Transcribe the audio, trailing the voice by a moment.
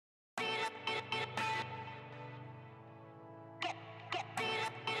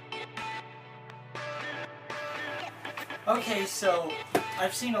Okay, so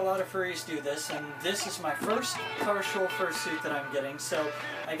I've seen a lot of furries do this, and this is my first partial fursuit that I'm getting. So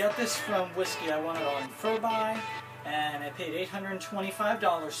I got this from Whiskey. I won it on Furbuy, and I paid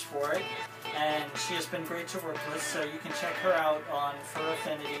 $825 for it. And she has been great to work with, so you can check her out on Fur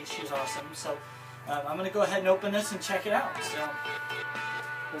Affinity. She's awesome. So I'm going to go ahead and open this and check it out. So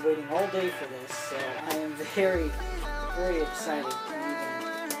I've been waiting all day for this, so I am very, very excited.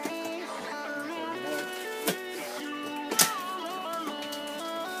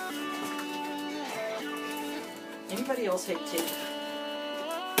 Anybody else hate tape?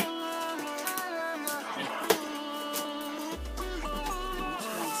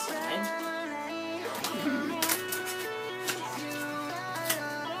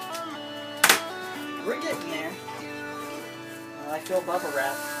 We're getting there. I feel bubble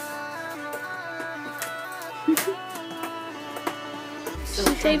wrap. She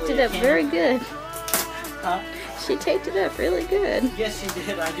taped it up very good. Huh? She taped it up really good. Yes, she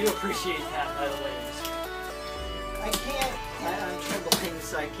did. I do appreciate that, by the way. I can't. I'm trembling,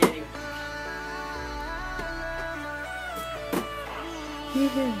 so I can't even.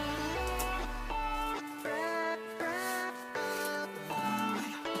 Yeah.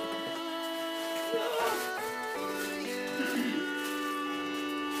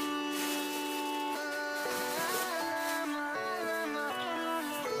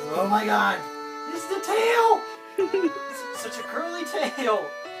 Oh my god! It's the tail! It's such a curly tail!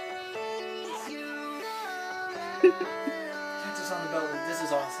 Catch us on the belt. This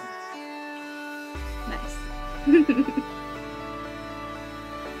is awesome. Nice.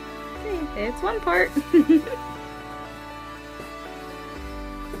 Hey, it's one part. There's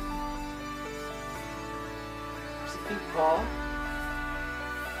a big paw.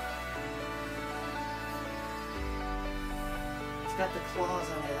 It's got the claws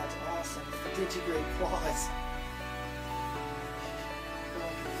on it. That's awesome. The digigrade claws. We're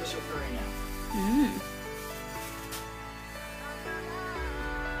like an official furry now.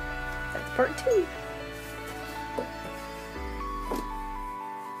 That's part 2.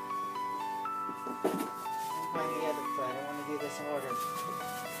 Find the other foot. I want to do this in order.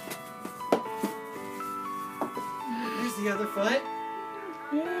 Here's the other foot.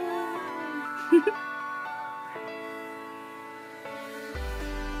 Yeah.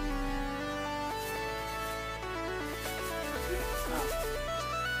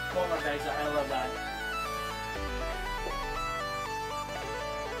 One more guys. I love that.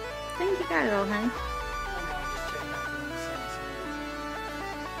 I think you got it all, honey.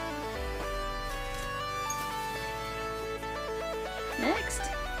 Next.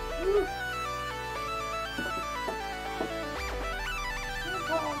 Woo.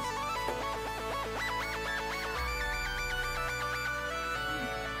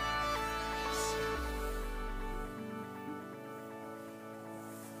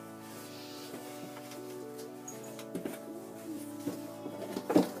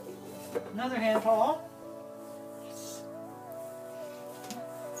 Another hand paw. Yes.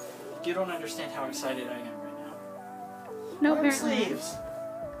 You don't understand how excited I am right now. No, Arm apparently. sleeves.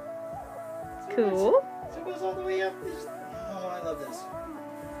 Cool. So it goes all the way up. Oh, I love this.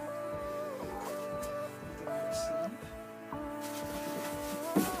 The arm sleeve.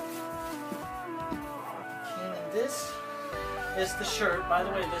 Okay, and then this is the shirt. By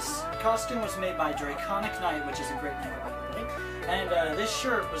the way, this costume was made by Draconic Knight, which is a great name, by the way. And this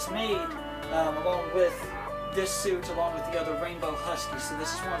shirt was made along with this suit, along with the other Rainbow Huskies. So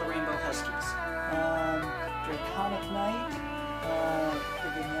this is one of the Rainbow Huskies. Draconic Knight,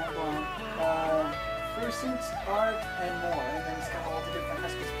 forgive me, I'm blind. Fursuit, art, and more. And then it's got all the different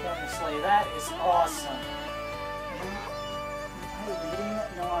Huskies pulling the sleigh. That is awesome. Am I reading it?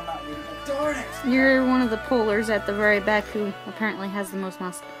 No, I'm not reading it. Darn it! You're one of the pullers at the very back who apparently has the most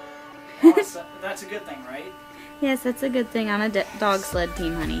muscle. Awesome. That's a good thing, right? Yes, that's a good thing on a dog sled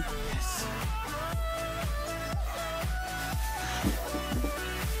team, honey. Yes.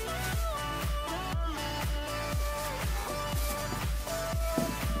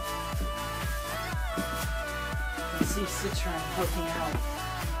 I see Citrine poking out.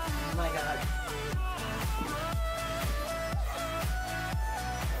 Oh my god.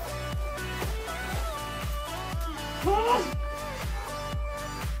 Ah!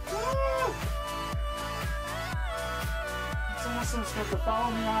 Ah! It's awesome. It's got the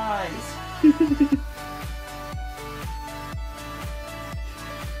follow me eyes.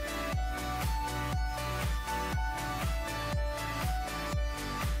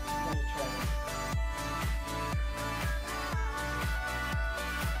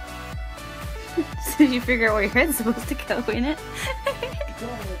 So you figure out where your head's supposed to go in it?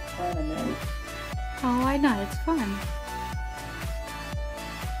 Don't look fun a minute. Oh, why not? It's fun.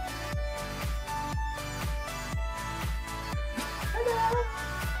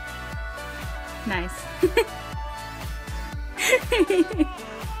 Nice.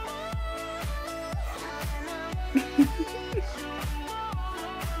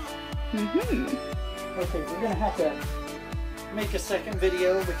 Okay, we're gonna have to make a second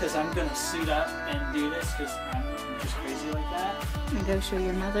video because I'm gonna suit up and do this because I'm just crazy like that. And go show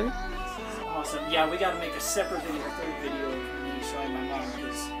your mother. Awesome. Yeah, we gotta make a separate video, a third video of me showing my mom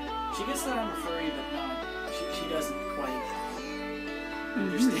because she gets that I'm a furry, but not. She doesn't quite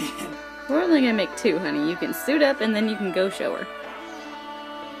understand. We're only gonna make 2, honey. You can suit up and then you can go show her.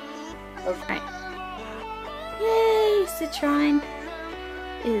 Okay. Alright. Yay, Citrine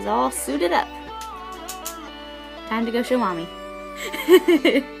is all suited up. Time to go show mommy.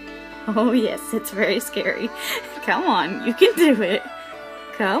 Oh yes, it's very scary. Come on, you can do it.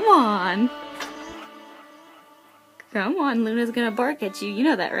 Come on. Come on, Luna's gonna bark at you. You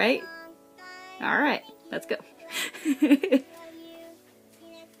know that, right? Alright, let's go.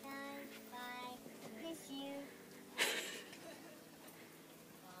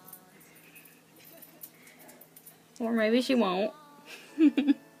 Or maybe she won't.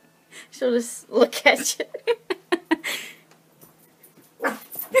 She'll just look at you.